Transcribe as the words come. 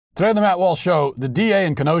Today on the Matt Walsh Show, the DA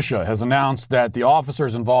in Kenosha has announced that the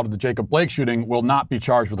officers involved in the Jacob Blake shooting will not be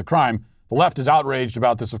charged with a crime. The left is outraged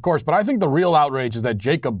about this, of course, but I think the real outrage is that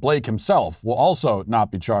Jacob Blake himself will also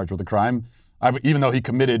not be charged with a crime, even though he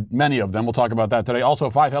committed many of them. We'll talk about that today.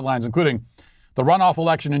 Also, 5 headlines, including the runoff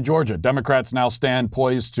election in Georgia. Democrats now stand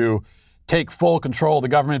poised to take full control of the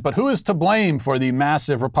government, but who is to blame for the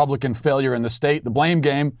massive Republican failure in the state? The blame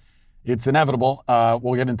game, it's inevitable.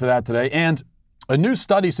 We'll get into that today. And a new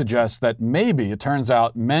study suggests that maybe it turns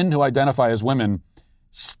out men who identify as women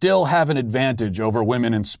still have an advantage over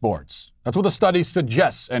women in sports. That's what the study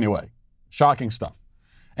suggests anyway. Shocking stuff.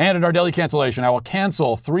 And in our Daily Cancellation, I will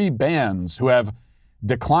cancel 3 bands who have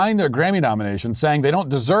declined their Grammy nominations, saying they don't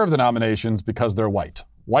deserve the nominations because they're white.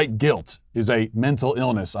 White guilt is a mental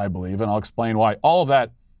illness, I believe, and I'll explain why. All of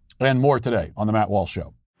that and more today on The Matt Walsh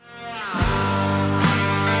Show.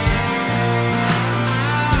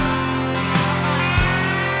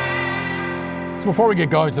 So before we get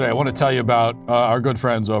going today, I want to tell you about our good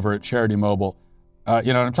friends over at Charity Mobile.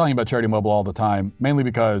 I'm telling you about Charity Mobile all the time, mainly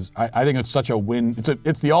because I think it's such a win.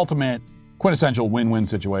 It's the ultimate quintessential win-win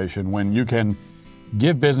situation when you can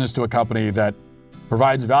give business to a company that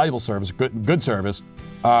provides valuable service, good service,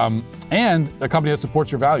 and a company that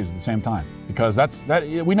supports your values at the same time. Because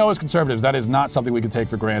that we know as conservatives, that is not something we can take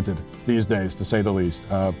for granted these days, to say the least.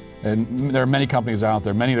 And there are many companies out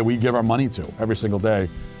there, many that we give our money to every single day,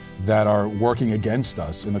 that are working against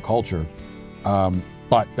us in the culture.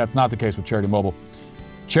 But that's not the case with Charity Mobile.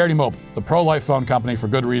 Charity Mobile, the pro-life phone company for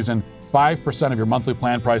good reason. 5% of your monthly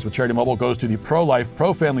plan price with Charity Mobile goes to the pro-life,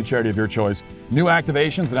 pro-family charity of your choice. New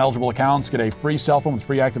activations and eligible accounts get a free cell phone with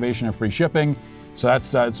free activation and free shipping. So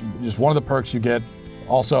that's just one of the perks you get.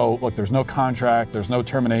 Also, look, there's no contract, there's no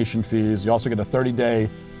termination fees. You also get a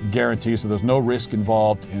 30-day guarantee, so there's no risk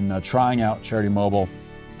involved in trying out Charity Mobile.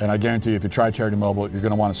 And I guarantee you, if you try Charity Mobile, you're going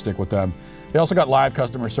to want to stick with them. They also got live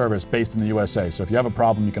customer service based in the USA. So if you have a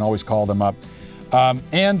problem, you can always call them up.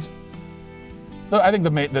 And I think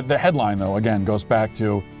the headline, though, again, goes back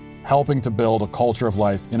to helping to build a culture of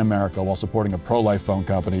life in America while supporting a pro-life phone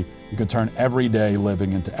company. You can turn everyday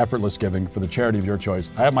living into effortless giving for the charity of your choice.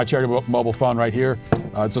 I have my Charity Mobile phone right here.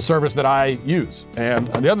 It's a service that I use. And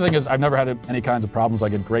the other thing is I've never had any kinds of problems. I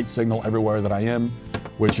get great signal everywhere that I am,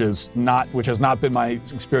 which has not been my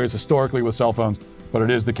experience historically with cell phones, but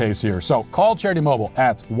it is the case here. So call Charity Mobile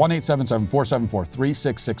at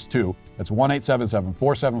 1-877-474-3662. That's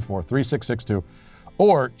 1-877-474-3662.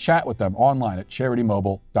 Or chat with them online at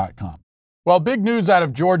CharityMobile.com. Well, big news out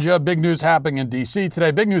of Georgia, big news happening in D.C. today,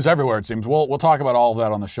 big news everywhere, it seems. We'll talk about all of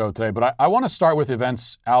that on the show today, but I want to start with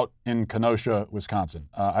events out in Kenosha, Wisconsin.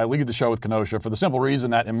 I lead the show with Kenosha for the simple reason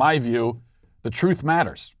that, in my view, the truth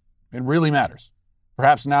matters. It really matters,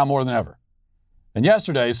 perhaps now more than ever. And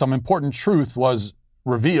yesterday, some important truth was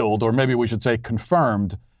revealed, or maybe we should say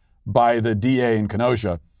confirmed, by the DA in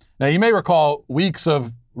Kenosha. Now, you may recall weeks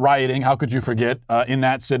of rioting, how could you forget, in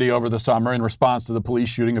that city over the summer in response to the police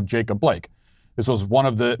shooting of Jacob Blake. This was one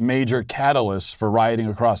of the major catalysts for rioting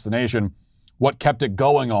across the nation, what kept it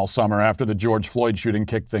going all summer after the George Floyd shooting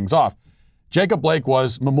kicked things off. Jacob Blake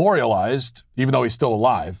was memorialized, even though he's still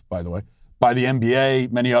alive, by the way, by the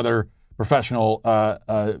NBA, many other professional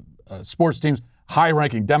sports teams,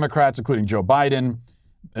 high-ranking Democrats, including Joe Biden,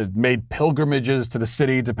 made pilgrimages to the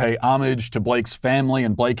city to pay homage to Blake's family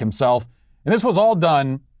and Blake himself. And this was all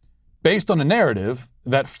done based on a narrative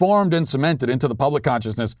that formed and cemented into the public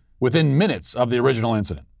consciousness within minutes of the original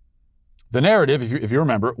incident. The narrative, if you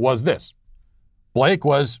remember, was this. Blake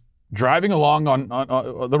was driving along on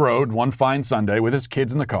the road one fine Sunday with his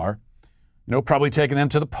kids in the car, probably taking them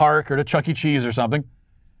to the park or to Chuck E. Cheese or something,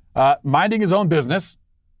 minding his own business,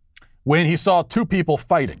 when he saw 2 people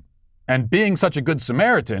fighting. And being such a good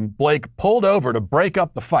Samaritan, Blake pulled over to break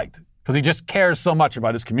up the fight because he just cares so much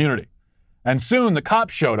about his community. And soon the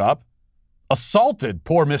cops showed up, assaulted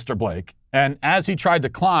poor Mr. Blake, and as he tried to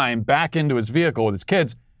climb back into his vehicle with his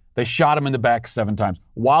kids, they shot him in the back 7 times,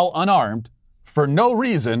 while unarmed, for no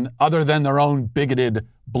reason other than their own bigoted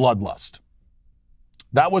bloodlust.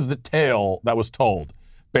 That was the tale that was told,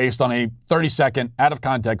 based on a 30-second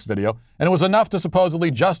out-of-context video, and it was enough to supposedly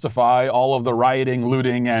justify all of the rioting,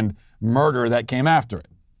 looting, and murder that came after it.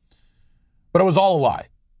 But it was all a lie.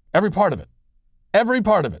 Every part of it. Every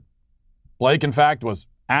part of it. Blake, in fact, was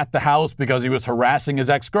at the house because he was harassing his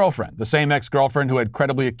ex-girlfriend, the same ex-girlfriend who had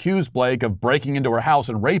credibly accused Blake of breaking into her house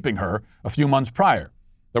and raping her a few months prior.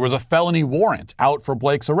 There was a felony warrant out for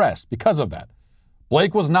Blake's arrest because of that.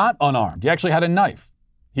 Blake was not unarmed. He actually had a knife.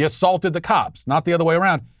 He assaulted the cops, not the other way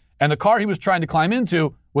around. And the car he was trying to climb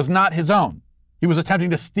into was not his own. He was attempting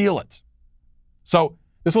to steal it. So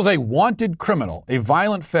This was a wanted criminal, a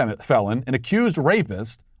violent felon, an accused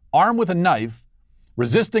rapist, armed with a knife,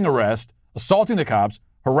 resisting arrest, assaulting the cops,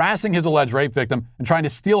 harassing his alleged rape victim, and trying to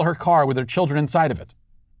steal her car with her children inside of it.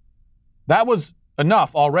 That was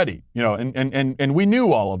enough already, and we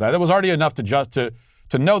knew all of that. That was already enough to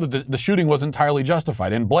know that the shooting was entirely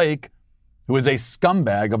justified. And Blake, who is a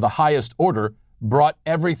scumbag of the highest order, brought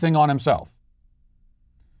everything on himself.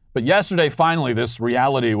 But yesterday, finally, this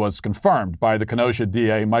reality was confirmed by the Kenosha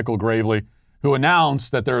DA, Michael Gravely, who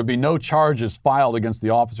announced that there would be no charges filed against the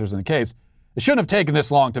officers in the case. It shouldn't have taken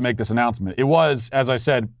this long to make this announcement. It was, as I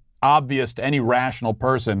said, obvious to any rational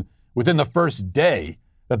person within the first day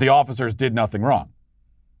that the officers did nothing wrong.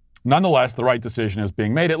 Nonetheless, the right decision is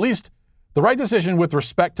being made, at least the right decision with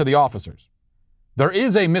respect to the officers. There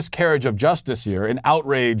is a miscarriage of justice here, an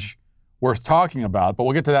outrage worth talking about, but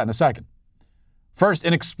we'll get to that in a second. First,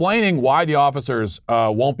 in explaining why the officers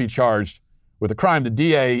won't be charged with a crime, the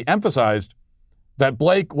DA emphasized that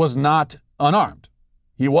Blake was not unarmed.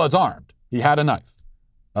 He was armed. He had a knife.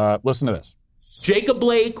 Listen to this. Jacob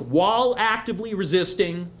Blake, while actively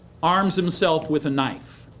resisting, arms himself with a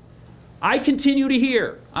knife. I continue to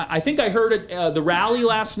hear, I think I heard at the rally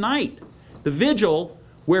last night, the vigil,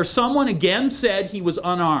 where someone again said he was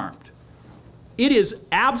unarmed. It is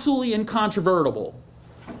absolutely incontrovertible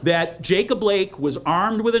that Jacob Blake was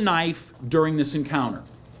armed with a knife during this encounter.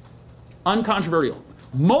 Uncontroversial.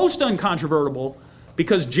 Most uncontrovertible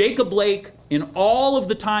because Jacob Blake, in all of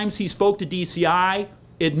the times he spoke to DCI,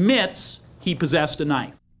 admits he possessed a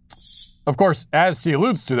knife. Of course, as he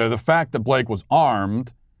alludes to there, the fact that Blake was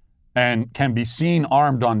armed and can be seen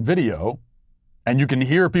armed on video, and you can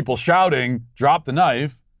hear people shouting, drop the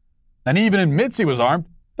knife, and he even admits he was armed,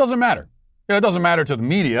 doesn't matter. It doesn't matter to the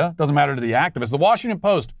media, doesn't matter to the activists. The Washington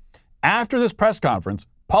Post, after this press conference,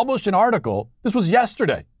 published an article, this was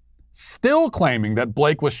yesterday, still claiming that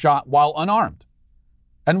Blake was shot while unarmed.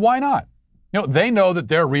 And why not? They know that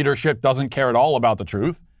their readership doesn't care at all about the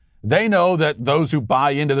truth. They know that those who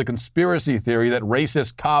buy into the conspiracy theory that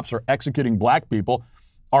racist cops are executing black people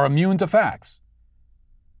are immune to facts.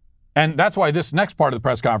 And that's why this next part of the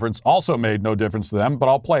press conference also made no difference to them, but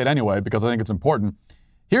I'll play it anyway because I think it's important.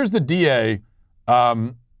 Here's the DA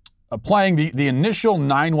playing the initial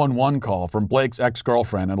 911 call from Blake's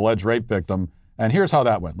ex-girlfriend, an alleged rape victim, and here's how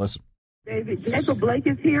that went. Listen. David, Jacob Blake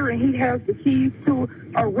is here, and he has the keys to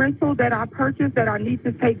a rental that I purchased that I need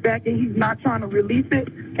to take back, and he's not trying to release it.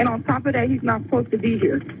 And on top of that, he's not supposed to be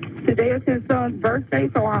here. Today is his son's birthday,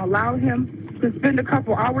 so I allowed him to spend a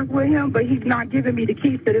couple hours with him, but he's not giving me the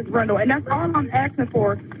keys to this rental. And that's all I'm asking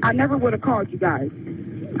for. I never would have called you guys.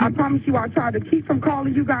 I promise you I tried to keep from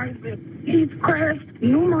calling you guys. He's crashed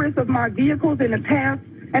numerous of my vehicles in the past,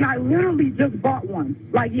 and I literally just bought one,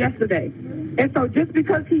 like yesterday. And so just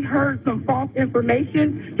because he heard some false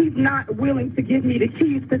information, he's not willing to give me the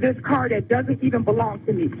keys to this car that doesn't even belong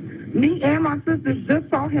to me. Me and my sisters just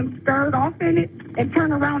saw him skirt off in it and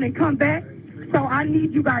turn around and come back. So I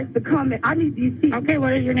need you guys to come in. I need these keys. Okay,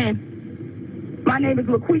 what is your name? My name is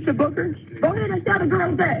LaQuisha Booker. Go ahead and tell the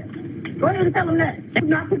girls that. Go ahead and tell them that. Do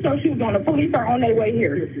not put your shoes on. The police are on their way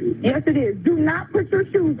here. Yes, it is. Do not put your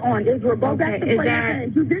shoes on, Israel. Go back to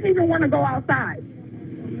playing. You didn't even want to go outside.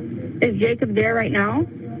 Is Jacob there right now?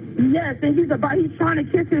 Yes, and he's trying to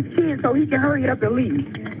kiss his kid so he can hurry up and leave.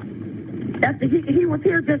 He was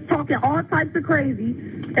here just talking all types of crazy,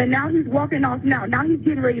 and now he's walking off now. Now he's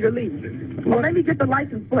getting ready to leave. Well, let me get the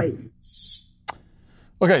license plate.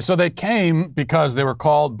 Okay, so they came because they were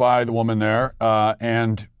called by the woman there,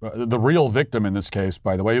 and the real victim in this case,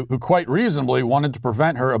 by the way, who quite reasonably wanted to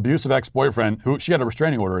prevent her abusive ex-boyfriend, who she had a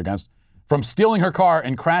restraining order against, from stealing her car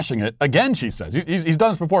and crashing it. Again, she says. He's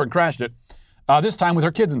done this before and crashed it, this time with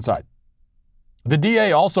her kids inside. The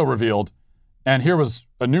DA also revealed, and here was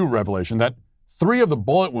a new revelation, that 3 of the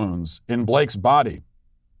bullet wounds in Blake's body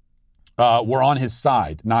were on his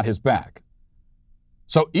side, not his back.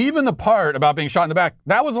 So even the part about being shot in the back,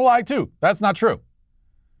 that was a lie too. That's not true.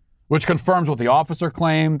 Which confirms what the officer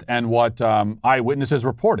claimed and what eyewitnesses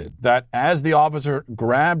reported, that as the officer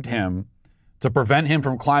grabbed him to prevent him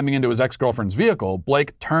from climbing into his ex-girlfriend's vehicle,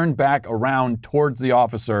 Blake turned back around towards the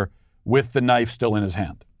officer with the knife still in his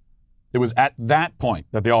hand. It was at that point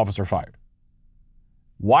that the officer fired.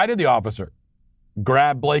 Why did the officer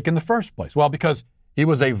grab Blake in the first place? Well, because he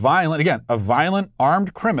was a violent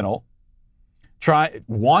armed criminal,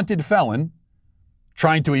 wanted felon,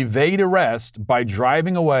 trying to evade arrest by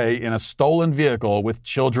driving away in a stolen vehicle with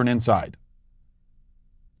children inside.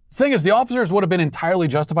 The thing is, the officers would have been entirely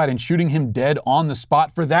justified in shooting him dead on the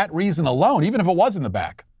spot for that reason alone, even if it was in the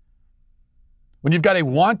back. When you've got a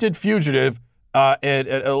wanted fugitive, an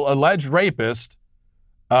alleged rapist,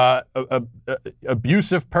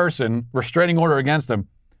 abusive person, restraining order against him.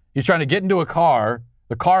 He's trying to get into a car,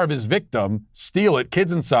 the car of his victim, steal it,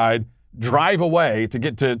 kids inside, drive away to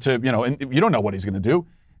get to and you don't know what he's going to do.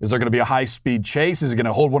 Is there going to be a high-speed chase? Is he going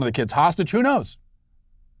to hold one of the kids hostage? Who knows?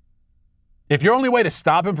 If your only way to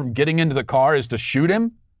stop him from getting into the car is to shoot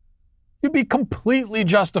him, you'd be completely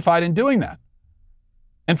justified in doing that.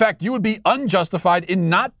 In fact, you would be unjustified in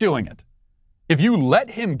not doing it. If you let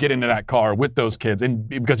him get into that car with those kids and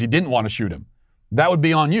because he didn't want to shoot him, that would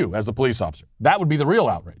be on you as a police officer. That would be the real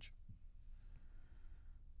outrage.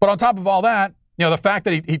 But on top of all that, the fact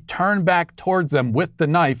that he turned back towards them with the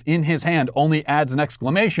knife in his hand only adds an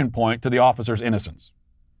exclamation point to the officer's innocence.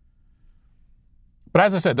 But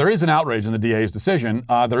as I said, there is an outrage in the DA's decision.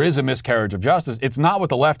 There is a miscarriage of justice. It's not what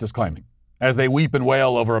the left is claiming, as they weep and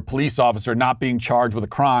wail over a police officer not being charged with a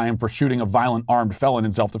crime for shooting a violent armed felon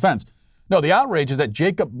in self-defense. No, the outrage is that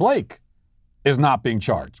Jacob Blake is not being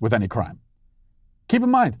charged with any crime. Keep in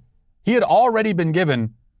mind, he had already been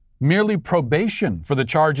given merely probation for the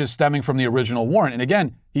charges stemming from the original warrant. And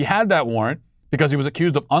again, he had that warrant because he was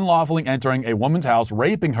accused of unlawfully entering a woman's house,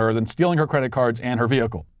 raping her, then stealing her credit cards and her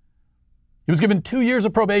vehicle. He was given 2 years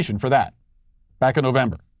of probation for that back in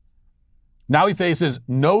November. Now he faces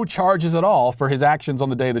no charges at all for his actions on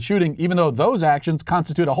the day of the shooting, even though those actions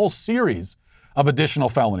constitute a whole series of additional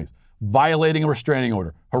felonies: violating a restraining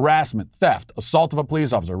order, harassment, theft, assault of a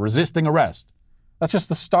police officer, resisting arrest. That's just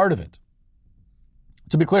the start of it.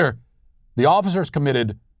 To be clear, the officers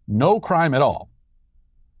committed no crime at all.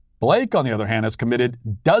 Blake, on the other hand, has committed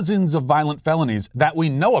dozens of violent felonies that we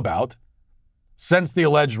know about since the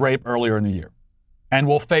alleged rape earlier in the year, and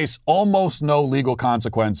will face almost no legal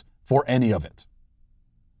consequence for any of it.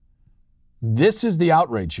 This is the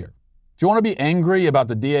outrage here. If you want to be angry about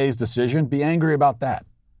the DA's decision, be angry about that.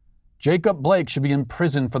 Jacob Blake should be in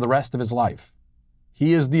prison for the rest of his life.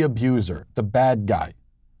 He is the abuser, the bad guy,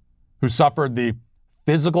 who suffered the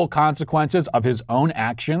physical consequences of his own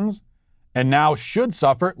actions and now should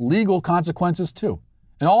suffer legal consequences too.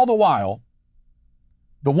 And all the while,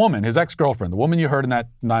 the woman, his ex-girlfriend, the woman you heard in that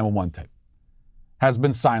 911 tape, has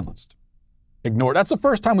been silenced, ignored. That's the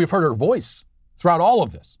first time we've heard her voice throughout all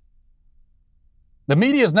of this. The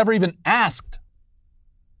media has never even asked.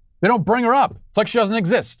 They don't bring her up. It's like she doesn't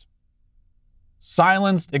exist.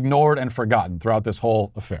 Silenced, ignored, and forgotten throughout this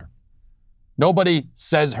whole affair. Nobody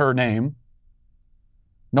says her name.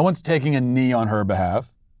 No one's taking a knee on her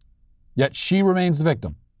behalf. Yet she remains the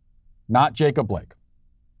victim, not Jacob Blake,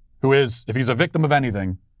 who is, if he's a victim of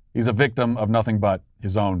anything, he's a victim of nothing but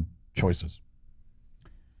his own choices.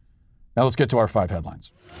 Now let's get to our 5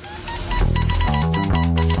 headlines.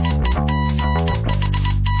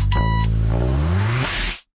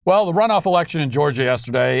 Well, the runoff election in Georgia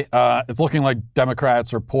yesterday, it's looking like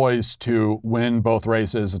Democrats are poised to win both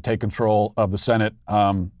races and take control of the Senate.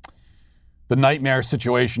 The nightmare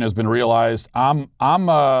situation has been realized. I'm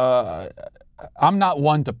not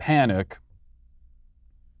one to panic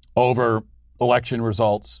over election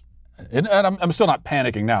results. And I'm still not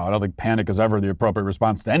panicking now. I don't think panic is ever the appropriate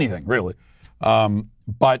response to anything, really.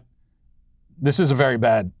 But this is a very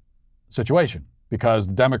bad situation because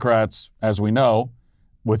the Democrats, as we know,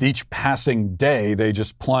 with each passing day, they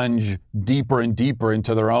just plunge deeper and deeper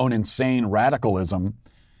into their own insane radicalism.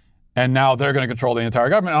 And now they're going to control the entire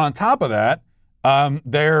government. And on top of that,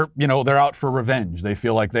 they're out for revenge. They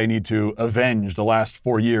feel like they need to avenge the last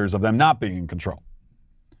 4 years of them not being in control.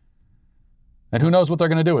 And who knows what they're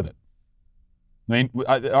going to do with it? I mean,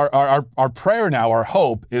 our prayer now, our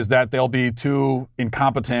hope is that they'll be too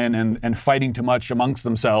incompetent and fighting too much amongst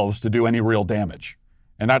themselves to do any real damage.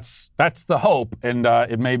 And that's the hope. And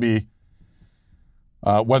it may be,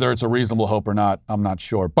 whether it's a reasonable hope or not, I'm not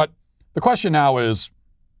sure. But the question now is,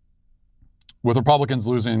 with Republicans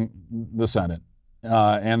losing the Senate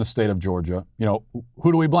and the state of Georgia,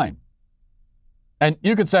 who do we blame? And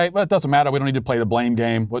you could say, well, it doesn't matter. We don't need to play the blame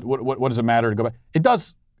game. What does it matter to go back? It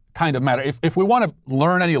does kind of matter. If we want to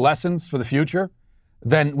learn any lessons for the future,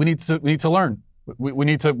 then we need to learn. We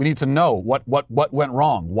need to know what went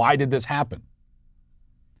wrong. Why did this happen?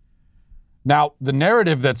 Now, the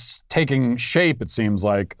narrative that's taking shape, it seems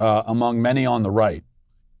like, among many on the right,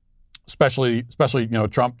 especially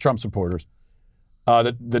Trump supporters,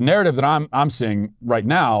 the narrative that I'm seeing right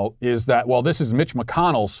now is that, well, this is Mitch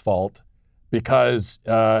McConnell's fault because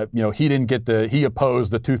he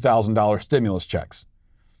opposed the $2,000 stimulus checks,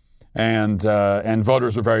 and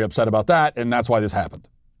voters were very upset about that, and that's why this happened.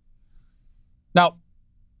 Now,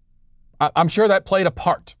 I'm sure that played a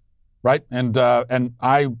part, right? And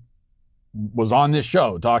I was on this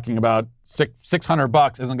show talking about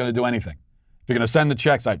 $600 isn't going to do anything. If you're going to send the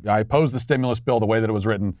checks, I oppose the stimulus bill the way that it was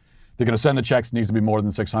written. If you're going to send the checks, it needs to be more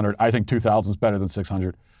than 600. I think 2,000 is better than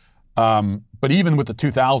 600. But even with the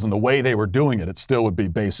 2,000, the way they were doing it, it still would be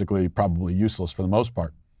basically probably useless for the most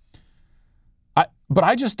part. But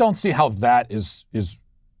I just don't see how that is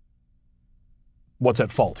what's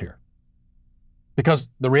at fault here. Because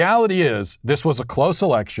the reality is this was a close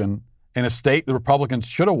election in a state the Republicans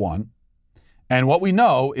should have won. And what we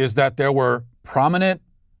know is that there were prominent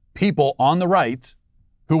people on the right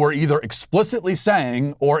who were either explicitly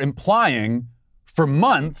saying or implying for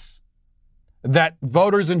months that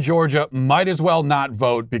voters in Georgia might as well not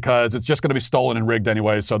vote because it's just going to be stolen and rigged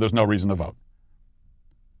anyway, so there's no reason to vote.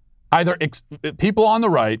 Either people on the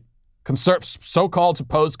right, so-called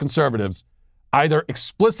supposed conservatives, either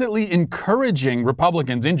explicitly encouraging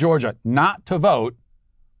Republicans in Georgia not to vote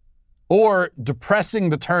or depressing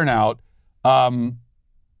the turnout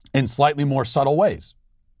in slightly more subtle ways.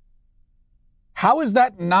 How is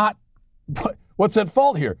that not what's at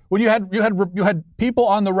fault here? When you had people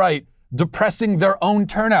on the right depressing their own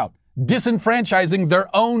turnout, disenfranchising their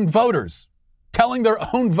own voters, telling their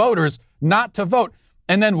own voters not to vote.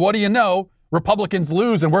 And then what do you know? Republicans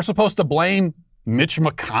lose and we're supposed to blame Mitch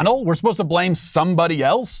McConnell? We're supposed to blame somebody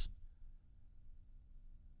else?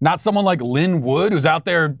 Not someone like Lynn Wood, who's out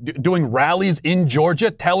there doing rallies in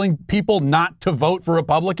Georgia telling people not to vote for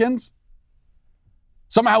Republicans?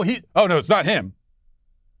 Somehow oh no, it's not him.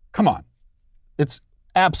 Come on. It's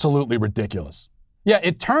absolutely ridiculous. Yeah,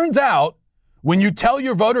 it turns out when you tell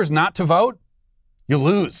your voters not to vote, you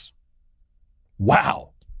lose.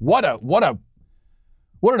 Wow. What an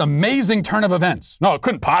amazing turn of events. No, it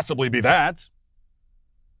couldn't possibly be that.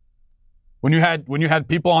 When you had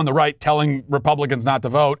people on the right telling Republicans not to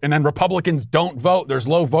vote, and then Republicans don't vote, there's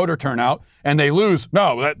low voter turnout, and they lose.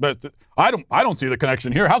 No, but I don't see the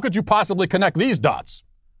connection here. How could you possibly connect these dots?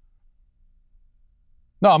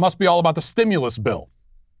 No, it must be all about the stimulus bill.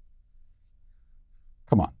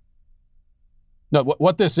 Come on. No,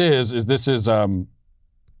 what this is this is CYA.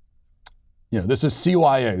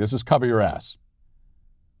 This is cover your ass.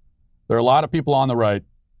 There are a lot of people on the right,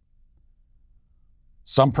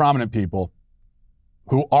 some prominent people,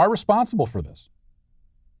 who are responsible for this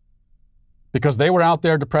because they were out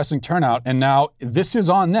there depressing turnout, and now this is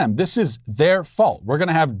on them. This is their fault. We're going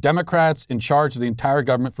to have Democrats in charge of the entire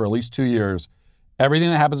government for at least 2 years. Everything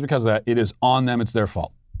that happens because of that, it is on them. It's their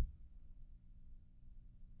fault.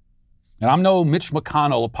 And I'm no Mitch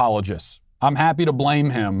McConnell apologist. I'm happy to blame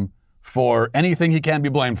him for anything he can be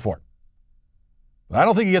blamed for. But I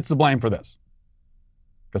don't think he gets the blame for this.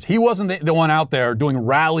 Because he wasn't the one out there doing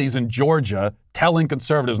rallies in Georgia telling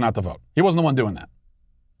conservatives not to vote. He wasn't the one doing that.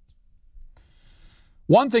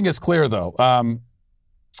 One thing is clear, though,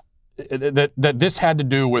 that this had to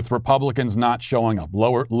do with Republicans not showing up,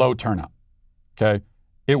 low turnout. Okay?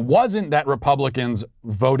 It wasn't that Republicans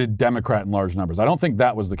voted Democrat in large numbers. I don't think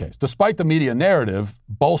that was the case. Despite the media narrative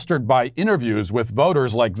bolstered by interviews with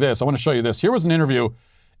voters like this, I want to show you this. Here was an interview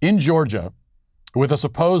in Georgia with a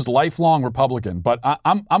supposed lifelong Republican, but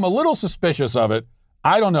I'm a little suspicious of it.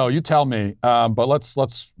 I don't know. You tell me. But let's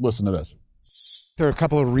listen to this. There are a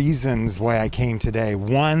couple of reasons why I came today.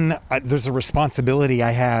 One, there's a responsibility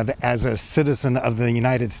I have as a citizen of the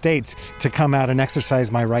United States to come out and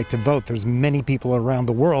exercise my right to vote. There's many people around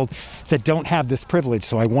the world that don't have this privilege,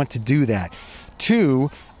 so I want to do that.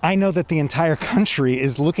 Two, I know that the entire country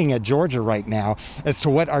is looking at Georgia right now as to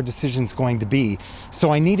what our decision's going to be. So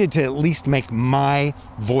I needed to at least make my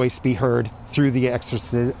voice be heard through the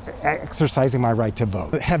exercising my right to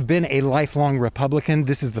vote. I have been a lifelong Republican.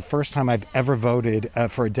 This is the first time I've ever voted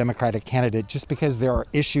for a Democratic candidate, just because there are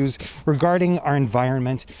issues regarding our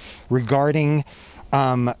environment, regarding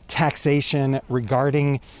taxation,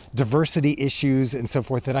 regarding diversity issues and so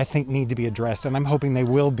forth that I think need to be addressed. And I'm hoping they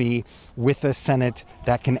will be with a Senate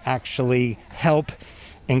that can actually help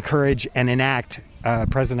encourage and enact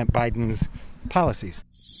President Biden's policies.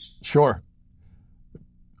 Sure.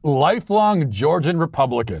 Lifelong Georgian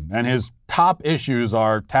Republican, and his top issues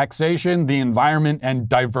are taxation, the environment, and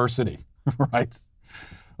diversity, right?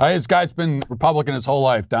 This guy's been Republican his whole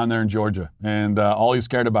life down there in Georgia, and all he's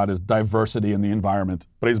cared about is diversity and the environment.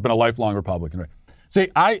 But he's been a lifelong Republican, right? See,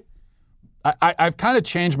 I've kind of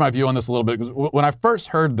changed my view on this a little bit, because when I first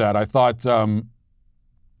heard that, I thought,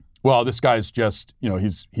 well, this guy's just,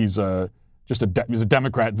 he's a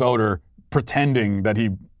Democrat voter pretending that he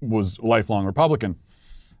was a lifelong Republican.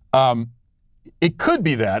 It could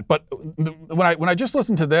be that, but when I just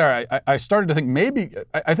listened to there, I started to think maybe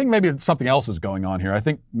something else is going on here. I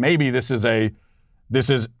think maybe this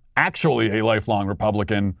is actually a lifelong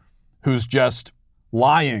Republican who's just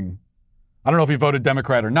lying I don't know if he voted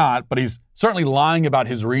Democrat or not, but he's certainly lying about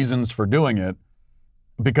his reasons for doing it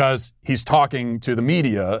because he's talking to the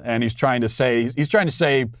media and he's trying to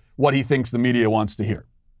say what he thinks the media wants to hear.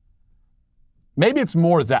 Maybe it's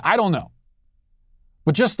more that, I don't know.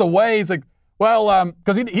 But just the way he's like, well,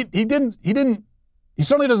 because he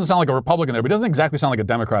certainly doesn't sound like a Republican there, but he doesn't exactly sound like a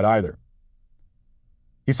Democrat either.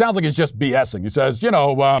 He sounds like he's just BSing. He says,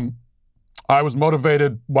 I was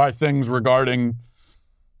motivated by things regarding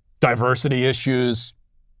diversity issues,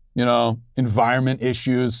 environment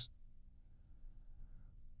issues.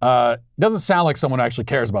 Doesn't sound like someone who actually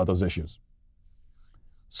cares about those issues.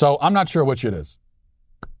 So I'm not sure which it is.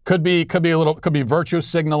 Could be virtue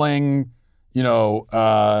signaling,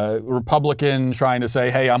 Republican trying to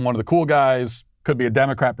say, hey, I'm one of the cool guys. Could be a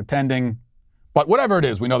Democrat pretending. But whatever it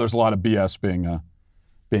is, we know there's a lot of BS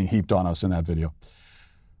being heaped on us in that video.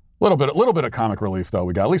 A little bit of comic relief, though.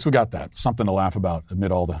 At least we got that. Something to laugh about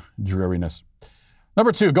amid all the dreariness.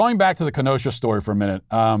 Number 2, going back to the Kenosha story for a minute.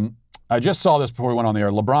 I just saw this before we went on the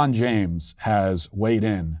air. LeBron James has weighed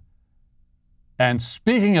in. And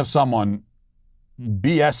speaking of someone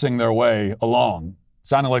BSing their way along,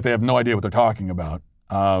 sounding like they have no idea what they're talking about,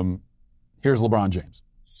 here's LeBron James.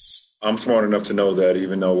 I'm smart enough to know that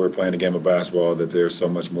even though we're playing a game of basketball, that there's so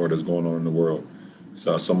much more that's going on in the world.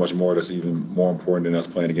 So much more that's even more important than us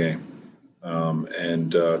playing a game.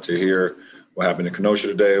 And to hear what happened in Kenosha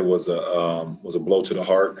today was a blow to the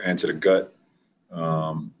heart and to the gut.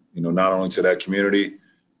 Not only to that community,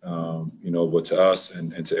 but to us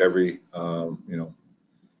and to every,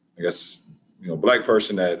 Black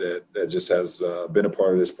person that just has been a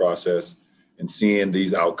part of this process and seeing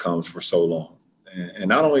these outcomes for so long. And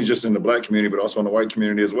not only just in the Black community, but also in the white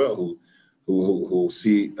community as well, who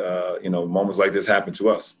see, moments like this happen to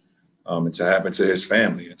us, and to happen to his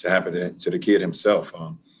family, and to happen to the kid himself.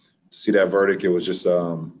 To see that verdict, it was just,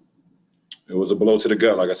 it was a blow to the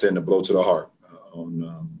gut, like I said, and a blow to the heart.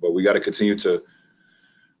 But we got to continue to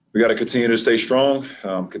stay strong,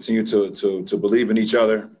 continue to believe in each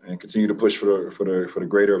other, and continue to push for the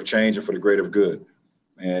greater of change and for the greater of good.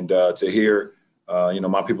 And to hear,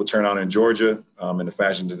 my people turn out in Georgia in the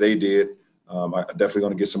fashion that they did. I'm definitely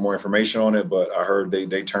going to get some more information on it, but I heard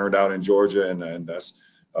they turned out in Georgia, and that's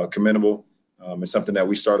commendable. It's something that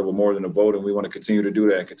we started with more than a vote, and we want to continue to do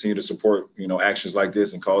that and continue to support, actions like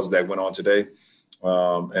this and causes that went on today.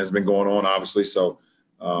 And it's been going on, obviously. So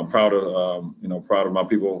proud of my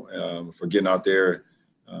people for getting out there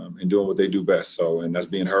and doing what they do best. So, and that's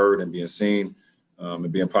being heard and being seen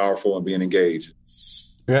and being powerful and being engaged.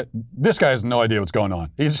 Yeah, this guy has no idea what's going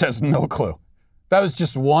on. He just has no clue. That was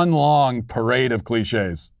just one long parade of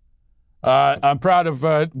cliches. I'm proud of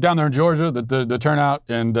down there in Georgia, the turnout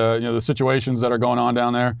and the situations that are going on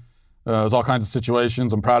down there. There's all kinds of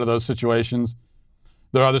situations. I'm proud of those situations.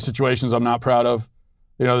 There are other situations I'm not proud of.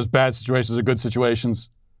 There's bad situations and good situations,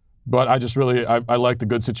 but I just really I like the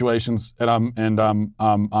good situations, and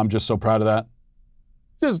I'm just so proud of that.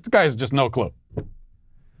 The guy has just no clue.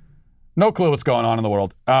 No clue what's going on in the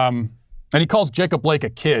world. And he calls Jacob Blake a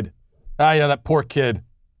kid. That poor kid.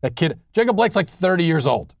 That kid. Jacob Blake's like 30 years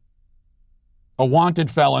old. A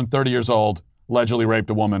wanted felon, 30 years old, allegedly raped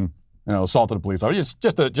a woman, assaulted a police officer.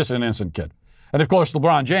 Just an innocent kid. And of course,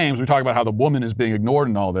 LeBron James, we talk about how the woman is being ignored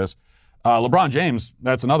in all this. LeBron James,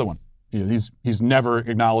 that's another one. He's never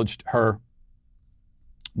acknowledged her,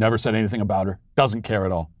 never said anything about her, doesn't care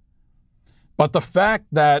at all. But the fact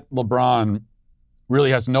that LeBron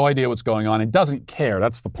really has no idea what's going on and doesn't care,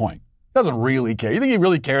 that's the point. He doesn't really care. You think he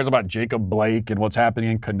really cares about Jacob Blake and what's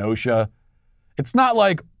happening in Kenosha? It's not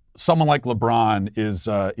like someone like LeBron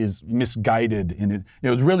is misguided in it.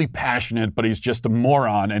 He's really passionate, but he's just a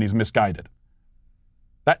moron and he's misguided.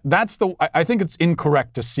 I think it's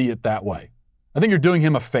incorrect to see it that way. I think you're doing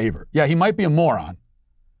him a favor. Yeah, he might be a moron,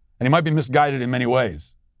 and he might be misguided in many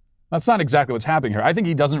ways. That's not exactly what's happening here. I think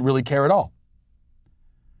he doesn't really care at all.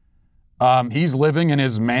 He's living in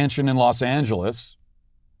his mansion in Los Angeles,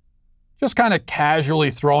 just kind of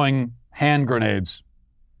casually throwing hand grenades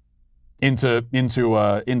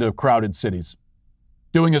into crowded cities,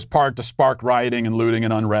 doing his part to spark rioting and looting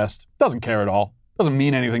and unrest. Doesn't care at all. Doesn't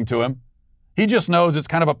mean anything to him. He just knows it's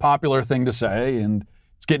kind of a popular thing to say, and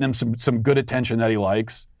it's getting him some good attention that he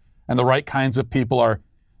likes, and the right kinds of people are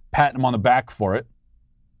patting him on the back for it.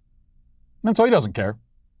 And so he doesn't care.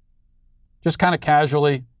 Just kind of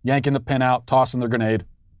casually yanking the pin out, tossing the grenade.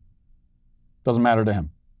 Doesn't matter to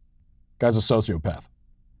him. Guy's a sociopath.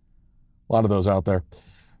 A lot of those out there.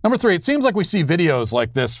 Number 3, it seems like we see videos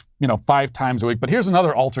like this, 5 times a week, but here's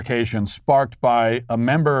another altercation sparked by a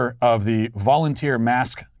member of the volunteer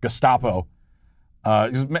mask Gestapo.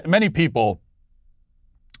 Many people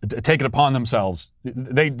take it upon themselves.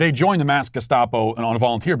 They join the masked Gestapo on a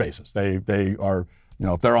volunteer basis. They are,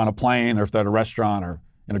 if they're on a plane or if they're at a restaurant or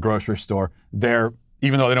in a grocery store,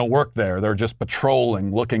 even though they don't work there, they're just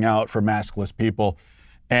patrolling, looking out for maskless people.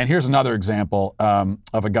 And here's another example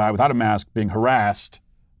of a guy without a mask being harassed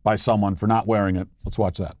by someone for not wearing it. Let's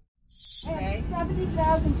watch that. Okay.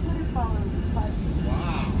 70,000 Twitter followers.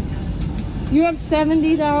 Wow. You have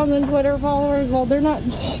 70,000 Twitter followers? Well, they're not...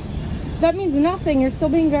 That means nothing. You're still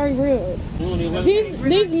being very rude.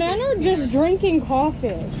 These men are just drinking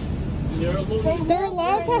coffee. They're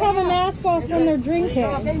allowed to have a mask off when they're drinking.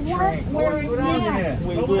 They weren't wearing masks.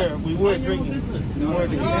 We were drinking. No.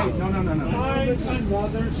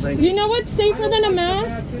 You know what's safer than a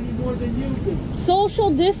mask?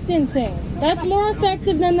 Social distancing. That's more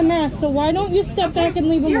effective than the mask. So why don't you step back and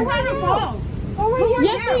leave them alone? You're not involved.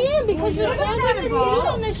 Yes, I am, because you're causing a scene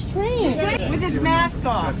on this train. With his mask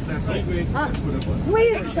off.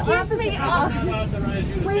 Please, excuse me.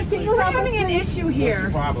 Please, can you have an issue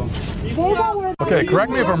here? Okay,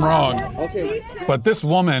 correct me if I'm wrong, but this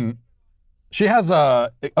woman, she has a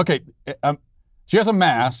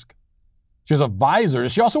mask, she has a visor.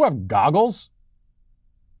 Does she also have goggles?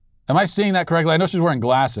 Am I seeing that correctly? I know she's wearing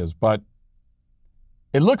glasses, but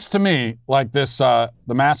it looks to me like this, the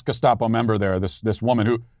masked Gestapo member there, this woman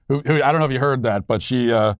who I don't know if you heard that, but she,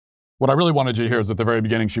 what I really wanted you to hear is at the very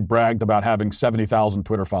beginning, she bragged about having 70,000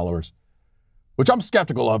 Twitter followers, which I'm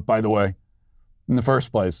skeptical of, by the way, in the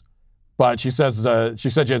first place. But she said she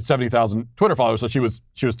had 70,000 Twitter followers, so she was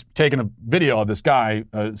taking a video of this guy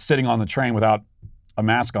sitting on the train without a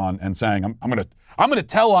mask on and saying, I'm gonna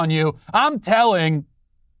tell on you. I'm telling.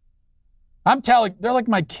 They're like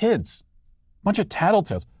my kids. Bunch of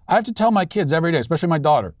tattletales. I have to tell my kids every day, especially my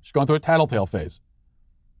daughter. She's going through a tattletale phase.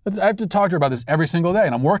 I have to talk to her about this every single day,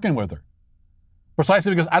 and I'm working with her.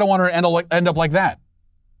 Precisely because I don't want her to end up like that.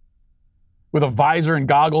 With a visor and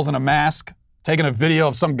goggles and a mask, taking a video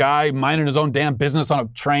of some guy minding his own damn business on a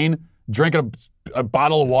train, drinking a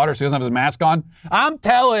bottle of water so he doesn't have his mask on. I'm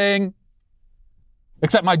telling.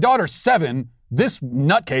 Except my daughter's 7. This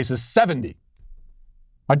nutcase is 70.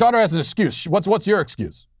 My daughter has an excuse. What's your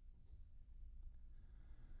excuse?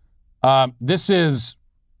 I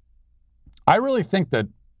really think that,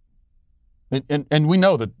 and we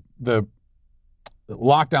know that the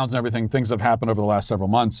lockdowns and everything, things that have happened over the last several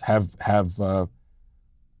months have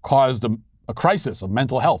caused a crisis of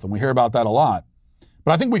mental health, and we hear about that a lot.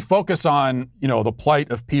 But I think we focus on, the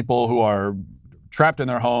plight of people who are trapped in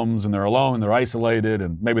their homes and they're alone, they're isolated,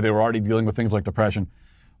 and maybe they were already dealing with things like depression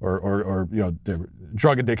or their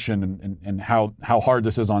drug addiction and how hard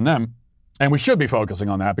this is on them. And we should be focusing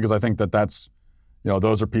on that because I think that's,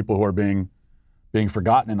 those are people who are being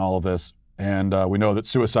forgotten in all of this. And we know that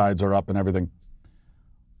suicides are up and everything.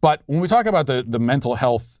 But when we talk about the mental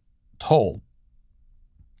health toll,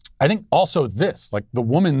 I think also this, like the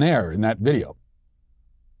woman there in that video,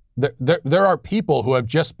 there are people who have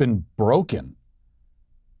just been broken.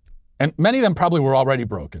 And many of them probably were already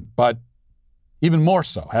broken, but even more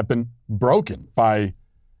so have been broken by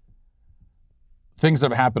things that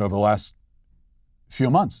have happened over the last few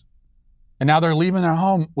months. And now they're leaving their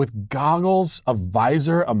home with goggles, a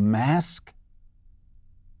visor, a mask.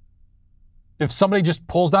 If somebody just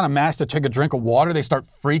pulls down a mask to take a drink of water, they start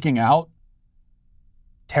freaking out,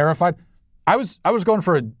 terrified. I was going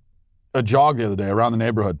for a jog the other day around the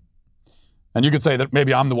neighborhood. And you could say that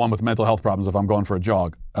maybe I'm the one with mental health problems if I'm going for a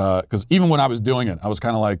jog. Because even when I was doing it, I was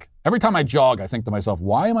kind of like, every time I jog, I think to myself,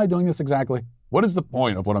 why am I doing this exactly? What is the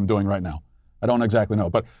point of what I'm doing right now? I don't exactly know.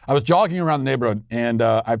 But I was jogging around the neighborhood, and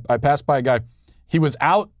I passed by a guy. He was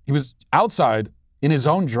outside in his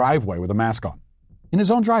own driveway with a mask on. In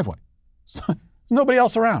his own driveway. There's nobody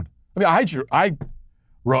else around. I mean,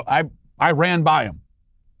 I ran by him,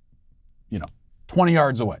 20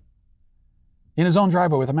 yards away. In his own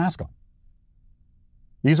driveway with a mask on.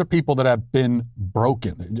 These are people that have been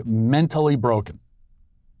broken, mentally broken.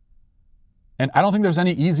 And I don't think there's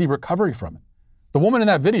any easy recovery from it. The woman in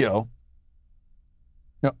that video,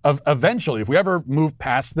 eventually, if we ever move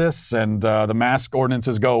past this and the mask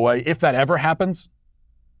ordinances go away, if that ever happens,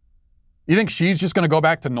 you think she's just going to go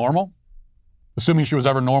back to normal? Assuming she was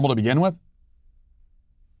ever normal to begin with?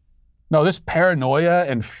 No, this paranoia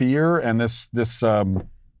and fear and this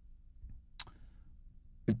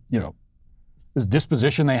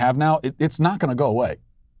disposition they have now, it's not going to go away.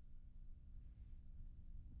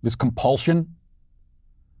 This compulsion.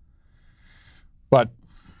 But,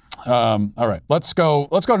 all right, let's go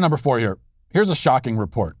to number 4 here. Here's a shocking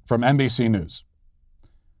report from NBC News.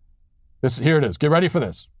 Here it is. Get ready for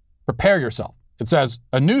this. Prepare yourself. It says,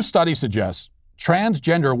 a new study suggests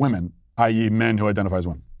transgender women, i.e. men who identify as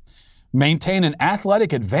women, maintain an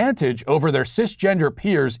athletic advantage over their cisgender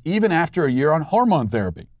peers even after a year on hormone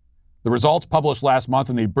therapy. The results published last month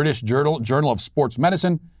in the British Journal of Sports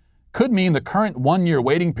Medicine could mean the current 1-year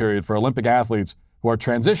waiting period for Olympic athletes who are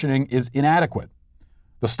transitioning is inadequate.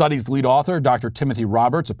 The study's lead author, Dr. Timothy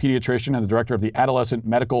Roberts, a pediatrician and the director of the Adolescent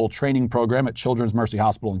Medical Training Program at Children's Mercy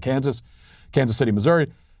Hospital in Kansas City, Missouri,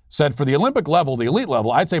 said for the Olympic level, the elite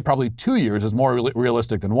level, I'd say probably 2 years is more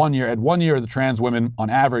realistic than 1 year. At 1 year, the trans women, on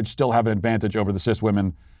average, still have an advantage over the cis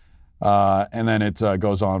women, and then it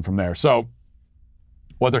goes on from there. So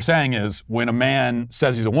what they're saying is when a man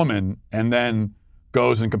says he's a woman and then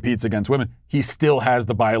goes and competes against women, he still has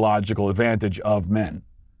the biological advantage of men,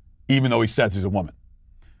 even though he says he's a woman.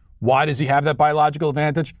 Why does he have that biological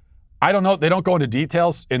advantage? I don't know. They don't go into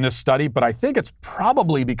details in this study, but I think it's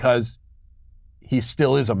probably because he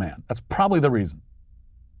still is a man. That's probably the reason.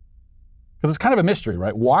 Because it's kind of a mystery,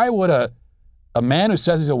 right? Why would a man who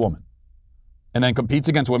says he's a woman and then competes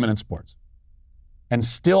against women in sports and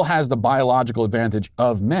still has the biological advantage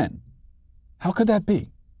of men, how could that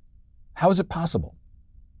be? How is it possible?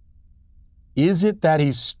 Is it that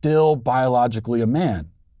he's still biologically a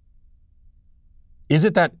man? Is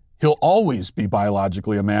it that he'll always be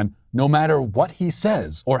biologically a man no matter what he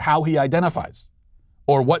says or how he identifies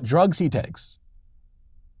or what drugs he takes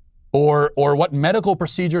or what medical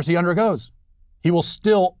procedures he undergoes? He will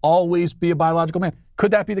still always be a biological man.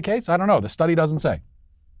 Could that be the case? I don't know. The study doesn't say.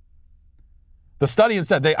 The study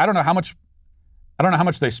instead, I don't know how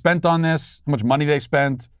much they spent on this, how much money they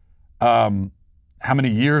spent, how many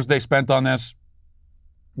years they spent on this,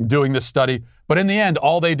 doing this study. But in the end,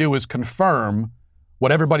 all they do is confirm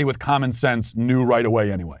what everybody with common sense knew right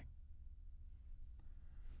away anyway.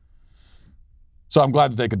 So I'm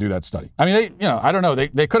glad that they could do that study. I mean, I don't know.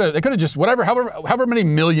 They could have just however many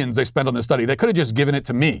millions they spent on this study, they could have just given it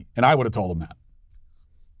to me, and I would have told them that.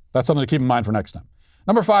 That's something to keep in mind for next time.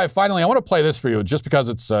 Number 5, finally, I want to play this for you just because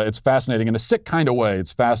it's fascinating in a sick kind of way.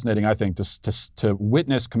 It's fascinating, I think, to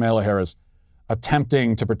witness Kamala Harris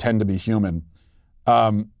attempting to pretend to be human.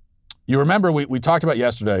 You remember we talked about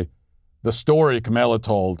yesterday the story Kamala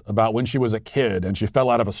told about when she was a kid and she fell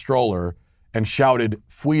out of a stroller and shouted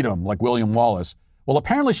 "freedom" like William Wallace. Well,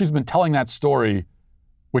 apparently she's been telling that story,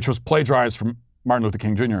 which was plagiarized from Martin Luther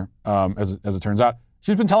King Jr., as it turns out.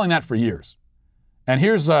 She's been telling that for years. And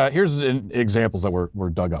here's examples that were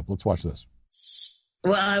dug up. Let's watch this.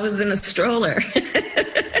 Well, I was in a stroller.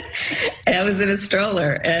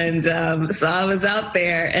 And so I was out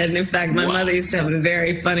there. And in fact, my mother used to have a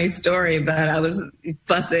very funny story about I was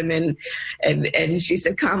fussing and she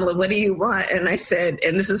said, "Kamala, what do you want?" And I said,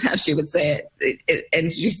 and this is how she would say it.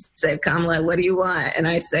 And she said, "Kamala, what do you want?" And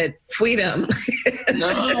I said, "Freedom."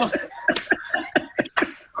 No.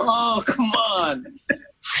 Oh, come on.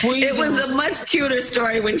 Freedom. It was a much cuter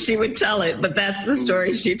story when she would tell it, but that's the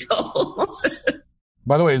story she told.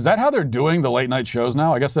 By the way, is that how they're doing the late night shows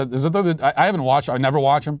now? I guess that is it. I haven't watched. I never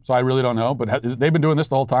watch them, so I really don't know. But they've been doing this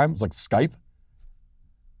the whole time. It's like Skype.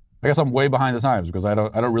 I guess I'm way behind the times because I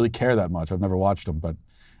don't really care that much. I've never watched them, but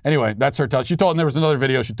anyway, that's her tell. She told. And there was another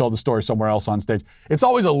video. She told the story somewhere else on stage. It's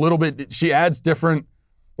always a little bit. She adds a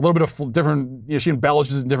little bit of different. She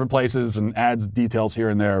embellishes in different places and adds details here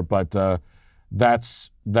and there. But that's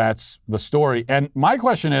the story. And my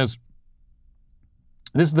question is,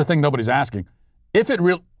 this is the thing nobody's asking. If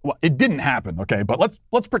it didn't happen, okay, but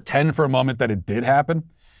let's pretend for a moment that it did happen.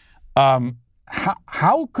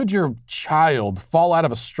 How could your child fall out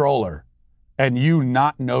of a stroller and you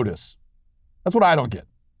not notice? That's what I don't get.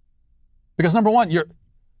 Because number one, you're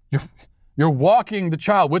walking the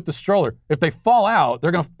child with the stroller. If they fall out,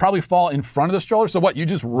 they're going to probably fall in front of the stroller. So what? You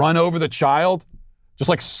just run over the child, just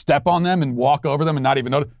like step on them and walk over them and not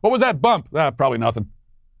even notice. What was that bump? Probably nothing.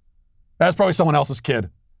 That's probably someone else's kid.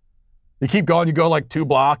 You keep going, you go like 2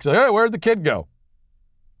 blocks. Hey, where'd the kid go?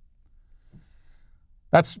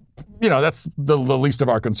 That's the least of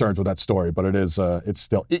our concerns with that story, but it's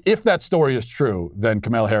still, if that story is true, then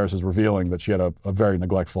Kamala Harris is revealing that she had a very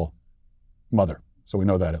neglectful mother. So we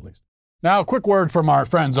know that at least. Now, a quick word from our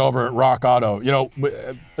friends over at Rock Auto.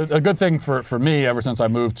 A good thing for me ever since I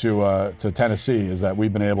moved to Tennessee is that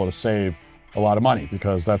we've been able to save a lot of money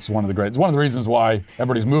because it's one of the reasons why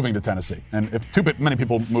everybody's moving to Tennessee. And if too many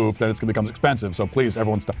people move, then it becomes expensive. So please,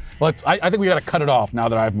 everyone stop. I think we got to cut it off now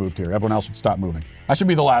that I've moved here. Everyone else should stop moving. I should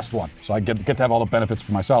be the last one, so I get to have all the benefits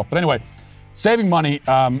for myself. But anyway, saving money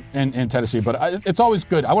in Tennessee, but it's always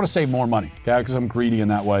good. I want to save more money, okay, because I'm greedy in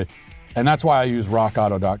that way. And that's why I use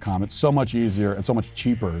rockauto.com. It's so much easier and so much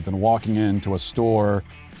cheaper than walking into a store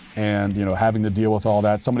and having to deal with all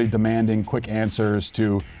that. Somebody demanding quick answers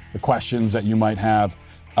to the questions that you might have.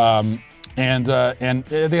 And at the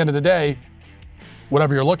end of the day,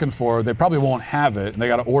 whatever you're looking for, they probably won't have it, and they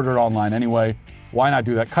got to order it online anyway. Why not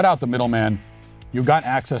do that? Cut out the middleman. You've got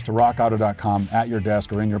access to rockauto.com at your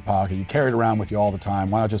desk or in your pocket. You carry it around with you all the time.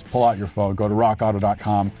 Why not just pull out your phone, go to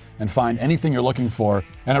rockauto.com, and find anything you're looking for.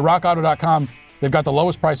 And at rockauto.com, they've got the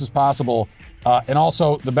lowest prices possible and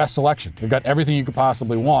also the best selection. They've got everything you could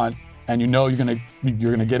possibly want, and you know you're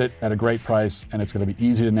gonna get it at a great price, and it's gonna be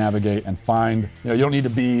easy to navigate and find. You don't need to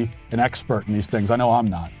be an expert in these things. I know I'm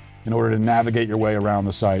not, in order to navigate your way around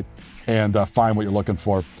the site and find what you're looking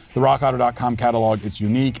for. The rockauto.com catalog, it's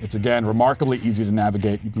unique. It's, again, remarkably easy to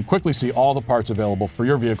navigate. You can quickly see all the parts available for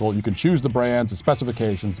your vehicle. You can choose the brands, the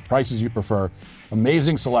specifications, the prices you prefer.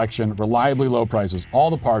 Amazing selection, reliably low prices, all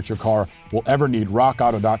the parts your car will ever need,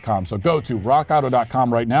 rockauto.com. So go to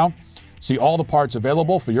rockauto.com right now. See all the parts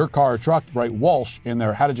available for your car or truck. Write Walsh in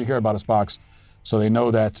their How Did You Hear About Us box so they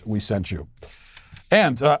know that we sent you.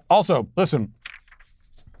 And also, listen,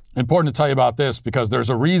 important to tell you about this because there's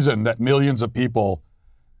a reason that millions of people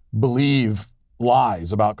believe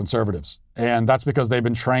lies about conservatives. And that's because they've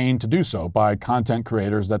been trained to do so by content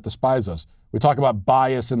creators that despise us. We talk about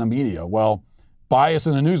bias in the media. Well, bias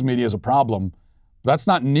in the news media is a problem. That's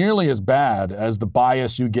not nearly as bad as the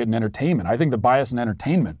bias you get in entertainment. I think the bias in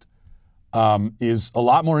entertainment is a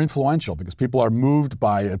lot more influential because people are moved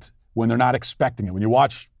by it when they're not expecting it. When you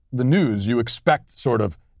watch the news, you expect sort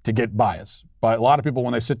of to get bias. But a lot of people,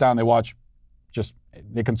 when they sit down,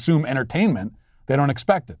 they consume entertainment, they don't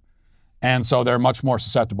expect it. And so they're much more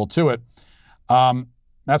susceptible to it.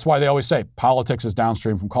 That's why they always say politics is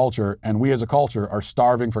downstream from culture, and we as a culture are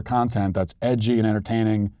starving for content that's edgy and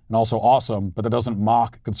entertaining and also awesome, but that doesn't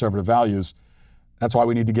mock conservative values. That's why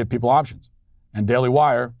we need to give people options. And Daily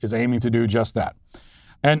Wire is aiming to do just that.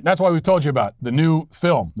 And that's why we've told you about the new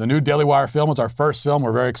film. The new Daily Wire film is our first film.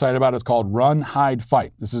 We're very excited about it. It's called Run, Hide,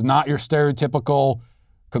 Fight. This is not your stereotypical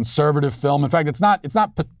conservative film. In fact, it's not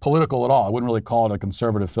political at all. I wouldn't really call it a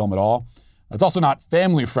conservative film at all. It's also not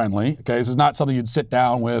family friendly. Okay, this is not something you'd sit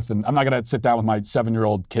down with, and I'm not going to sit down with my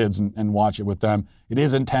 7-year-old kids and watch it with them. It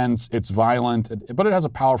is intense, it's violent, but it has a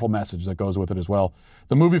powerful message that goes with it as well.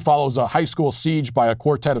 The movie follows a high school siege by a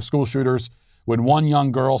quartet of school shooters when one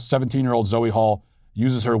young girl, 17-year-old Zoe Hall,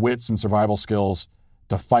 uses her wits and survival skills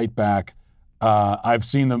to fight back. I've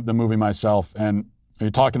seen the movie myself, and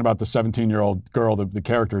you're talking about the 17-year-old girl, the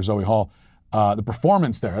character, Zoe Hall. The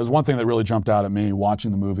performance there, there's one thing that really jumped out at me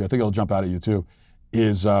watching the movie. I think it'll jump out at you too,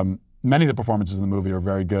 is many of the performances in the movie are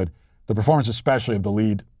very good. The performance especially of the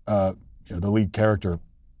lead character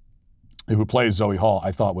who plays Zoe Hall,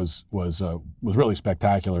 I thought was really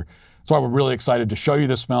spectacular. That's why we're really excited to show you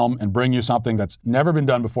this film and bring you something that's never been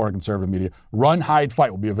done before in conservative media. Run, Hide, Fight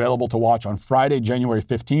will be available to watch on Friday, January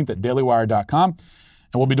 15th at dailywire.com.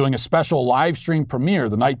 And we'll be doing a special live stream premiere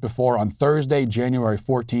the night before on Thursday, January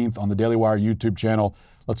 14th on the Daily Wire YouTube channel.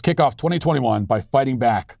 Let's kick off 2021 by fighting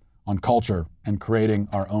back on culture and creating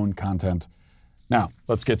our own content. Now,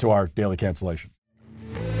 let's get to our daily cancellation.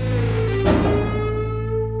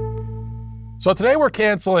 So today we're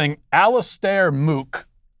canceling Alastair Mook,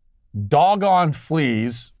 Doggone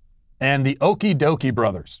Fleas, and the Okie Dokie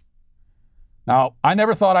Brothers. Now, I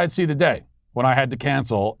never thought I'd see the day when I had to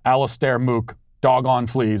cancel Alastair Mook, Doggone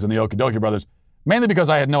Fleas, and the Okie Dokie Brothers, mainly because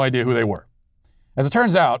I had no idea who they were. As it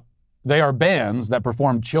turns out, they are bands that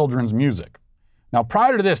perform children's music. Now,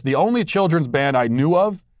 prior to this, the only children's band I knew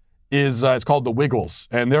of is it's called The Wiggles,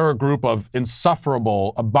 and they're a group of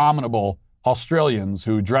insufferable, abominable Australians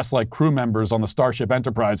who dress like crew members on the Starship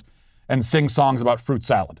Enterprise and sing songs about fruit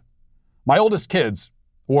salad. My oldest kids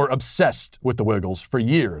were obsessed with The Wiggles for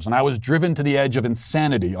years, and I was driven to the edge of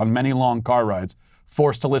insanity on many long car rides,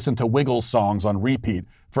 forced to listen to Wiggles songs on repeat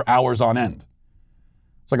for hours on end.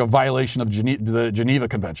 It's like a violation of the Geneva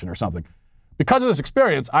Convention or something. Because of this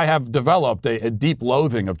experience, I have developed a deep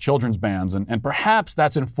loathing of children's bands, and perhaps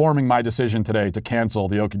that's informing my decision today to cancel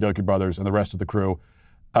the Okie Dokie Brothers and the rest of the crew.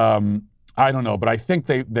 I don't know, but I think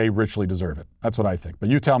they richly deserve it. That's what I think. But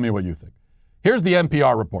you tell me what you think. Here's the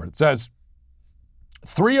NPR report. It says,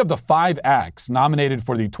 3 of the 5 acts nominated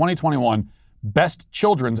for the 2021 Best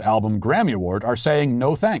Children's Album Grammy Award are saying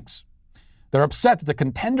no thanks. They're upset that the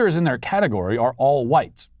contenders in their category are all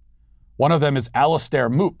white. One of them is Alastair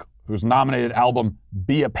Mook, whose nominated album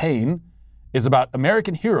Be a Pain is about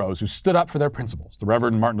American heroes who stood up for their principles. The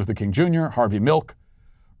Reverend Martin Luther King Jr., Harvey Milk,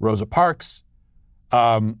 Rosa Parks,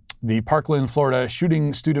 the Parkland, Florida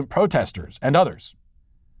shooting student protesters, and others.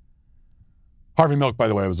 Harvey Milk, by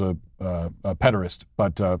the way, was a pederast,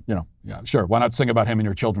 but, sure, why not sing about him in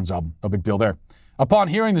your children's album? No big deal there. Upon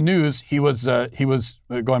hearing the news, he was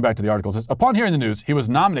going back to the article. It says, upon hearing the news, he was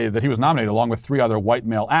nominated along with 3 other white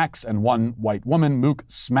male acts and 1 white woman. Mook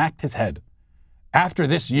smacked his head. After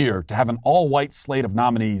this year, to have an all-white slate of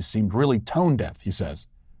nominees seemed really tone-deaf, he says.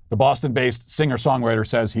 The Boston-based singer-songwriter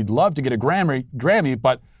says he'd love to get a Grammy,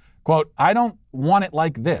 but, quote, I don't want it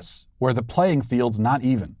like this, where the playing field's not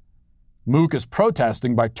even. Mook is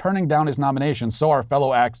protesting by turning down his nomination, so are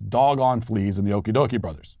fellow acts Doggone Fleas and the Okie Dokie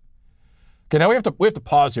Brothers. Okay, now we have to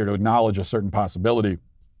pause here to acknowledge a certain possibility.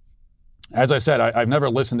 As I said, I've never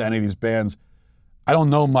listened to any of these bands. I don't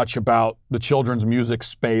know much about the children's music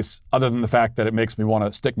space other than the fact that it makes me want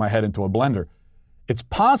to stick my head into a blender. It's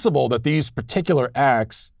possible that these particular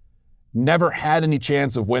acts never had any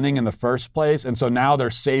chance of winning in the first place, and so now they're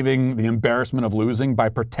saving the embarrassment of losing by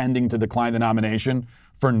pretending to decline the nomination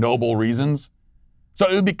for noble reasons. So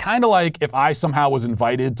it would be kind of like if I somehow was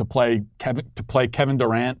invited to play Kevin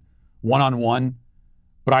Durant one-on-one,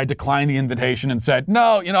 but I declined the invitation and said,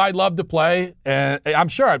 no, I'd love to play, and I'm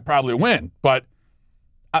sure I'd probably win, but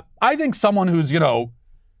I think someone who's,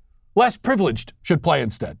 less privileged should play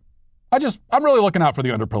instead. I'm really looking out for the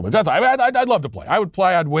underprivileged. I'd love to play. I would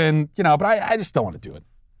play, I'd win, but I just don't want to do it.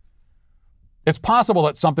 It's possible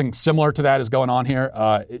that something similar to that is going on here,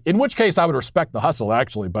 in which case I would respect the hustle,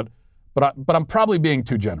 actually, but I'm probably being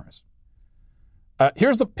too generous.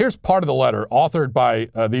 Here's part of the letter authored by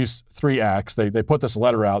these 3 acts. They put this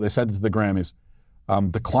letter out. They sent it to the Grammys,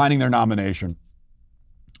 declining their nomination.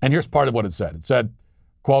 And here's part of what it said. It said,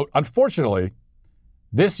 quote, unfortunately,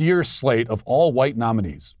 this year's slate of all white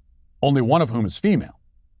nominees, only one of whom is female,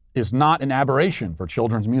 is not an aberration for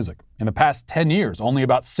children's music. In the past 10 years, only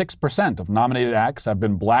about 6% of nominated acts have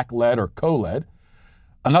been black-led or co-led.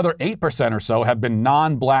 Another 8% or so have been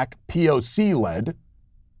non-black POC-led.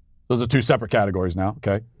 Those are 2 separate categories now,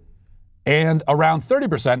 okay? And around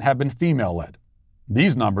 30% have been female-led.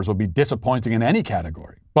 These numbers would be disappointing in any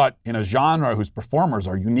category, but in a genre whose performers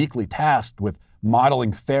are uniquely tasked with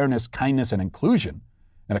modeling fairness, kindness, and inclusion,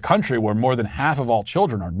 in a country where more than half of all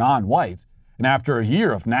children are non-white, and after a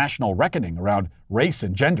year of national reckoning around race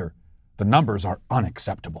and gender, the numbers are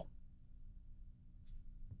unacceptable.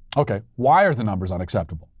 Okay, why are the numbers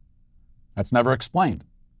unacceptable? That's never explained.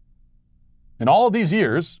 In all of these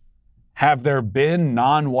years, have there been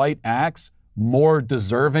non-white acts more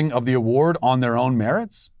deserving of the award on their own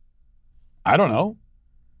merits? I don't know.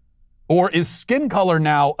 Or is skin color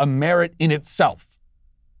now a merit in itself?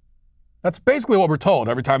 That's basically what we're told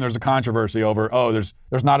every time there's a controversy over,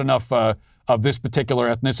 there's not enough of this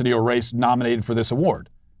particular ethnicity or race nominated for this award.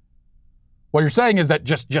 What you're saying is that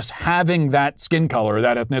just having that skin color or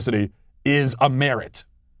that ethnicity is a merit.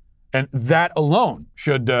 And that alone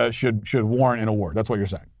should warrant an award. That's what you're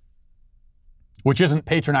saying. Which isn't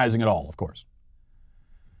patronizing at all, of course.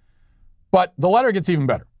 But the letter gets even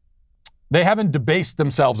better. They haven't debased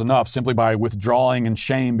themselves enough simply by withdrawing in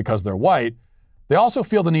shame because they're white. They also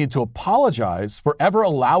feel the need to apologize for ever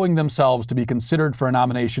allowing themselves to be considered for a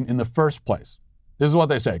nomination in the first place. This is what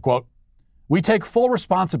they say, quote, we take full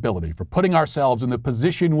responsibility for putting ourselves in the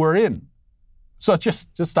position we're in. So just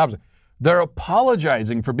stop. They're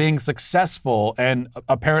apologizing for being successful and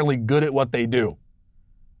apparently good at what they do.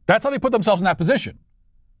 That's how they put themselves in that position.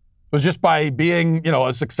 It was just by being,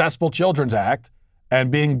 a successful children's act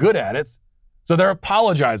and being good at it. So they're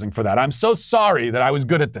apologizing for that. I'm so sorry that I was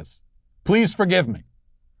good at this. Please forgive me.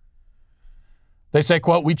 They say,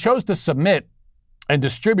 quote, we chose to submit and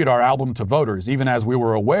distribute our album to voters even as we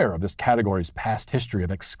were aware of this category's past history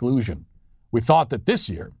of exclusion. We thought that this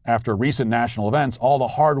year, after recent national events, all the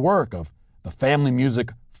hard work of the Family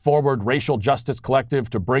Music Forward Racial Justice Collective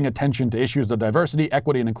to bring attention to issues of diversity,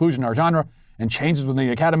 equity, and inclusion in our genre, and changes within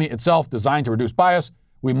the Academy itself designed to reduce bias,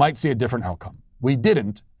 we might see a different outcome. We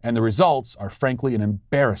didn't, and the results are frankly an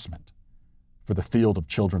embarrassment for the field of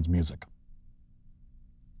children's music.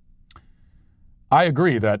 I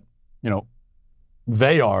agree that,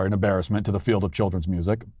 they are an embarrassment to the field of children's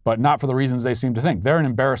music, but not for the reasons they seem to think. They're an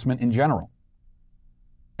embarrassment in general.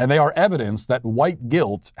 And they are evidence that white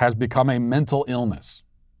guilt has become a mental illness.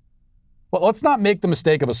 Well, let's not make the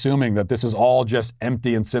mistake of assuming that this is all just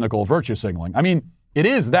empty and cynical virtue signaling. I mean, it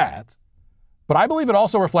is that, but I believe it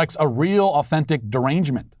also reflects a real, authentic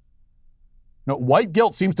derangement. White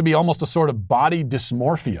guilt seems to be almost a sort of body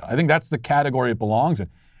dysmorphia. I think that's the category it belongs in.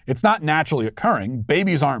 It's not naturally occurring.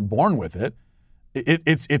 Babies aren't born with it.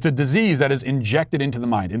 It's a disease that is injected into the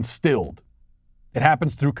mind, instilled. It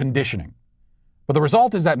happens through conditioning. But the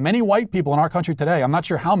result is that many white people in our country today, I'm not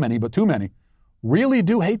sure how many, but too many, really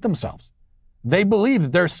do hate themselves. They believe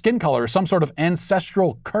that their skin color is some sort of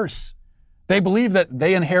ancestral curse. They believe that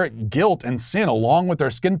they inherit guilt and sin along with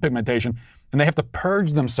their skin pigmentation, And they have to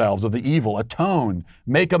purge themselves of the evil, atone,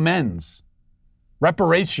 make amends,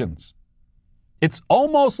 reparations. It's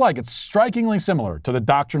strikingly similar to the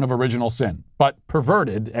doctrine of original sin, but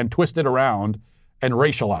perverted and twisted around and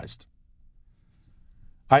racialized.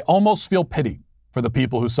 I almost feel pity for the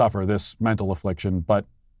people who suffer this mental affliction, but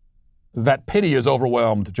that pity is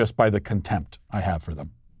overwhelmed just by the contempt I have for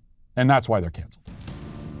them. And that's why they're canceled.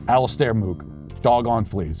 Alistair Moog, Doggone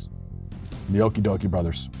Fleas, and the Okie Dokie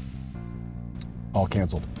Brothers, all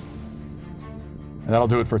canceled. And that'll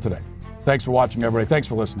do it for today. Thanks for watching, everybody. Thanks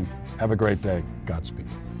for listening. Have a great day. Godspeed.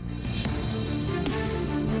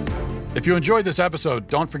 If you enjoyed this episode,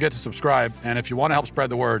 don't forget to subscribe. And if you want to help spread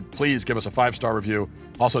the word, please give us a 5-star review.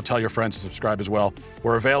 Also tell your friends to subscribe as well.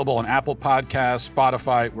 We're available on Apple Podcasts,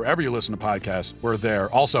 Spotify, wherever you listen to podcasts, we're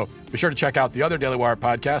there. Also, be sure to check out the other Daily Wire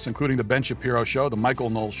podcasts, including The Ben Shapiro Show, The Michael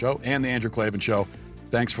Knowles Show, and The Andrew Klavan Show.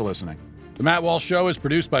 Thanks for listening. The Matt Walsh Show is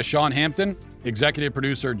produced by Sean Hampton, executive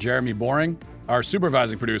producer Jeremy Boring. Our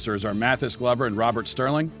supervising producers are Mathis Glover and Robert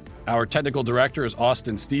Sterling. Our technical director is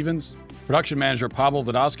Austin Stevens. Production manager Pavel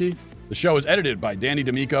Vodosky. The show is edited by Danny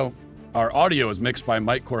D'Amico. Our audio is mixed by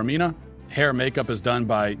Mike Coromina. Hair and makeup is done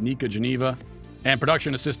by Nika Geneva. And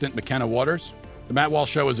production assistant McKenna Waters. The Matt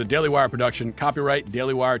Walsh Show is a Daily Wire production. Copyright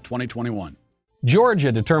Daily Wire 2021.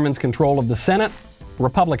 Georgia determines control of the Senate.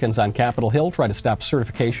 Republicans on Capitol Hill try to stop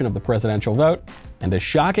certification of the presidential vote. And a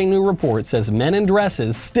shocking new report says men in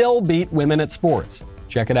dresses still beat women at sports.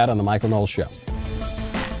 Check it out on The Michael Knowles Show.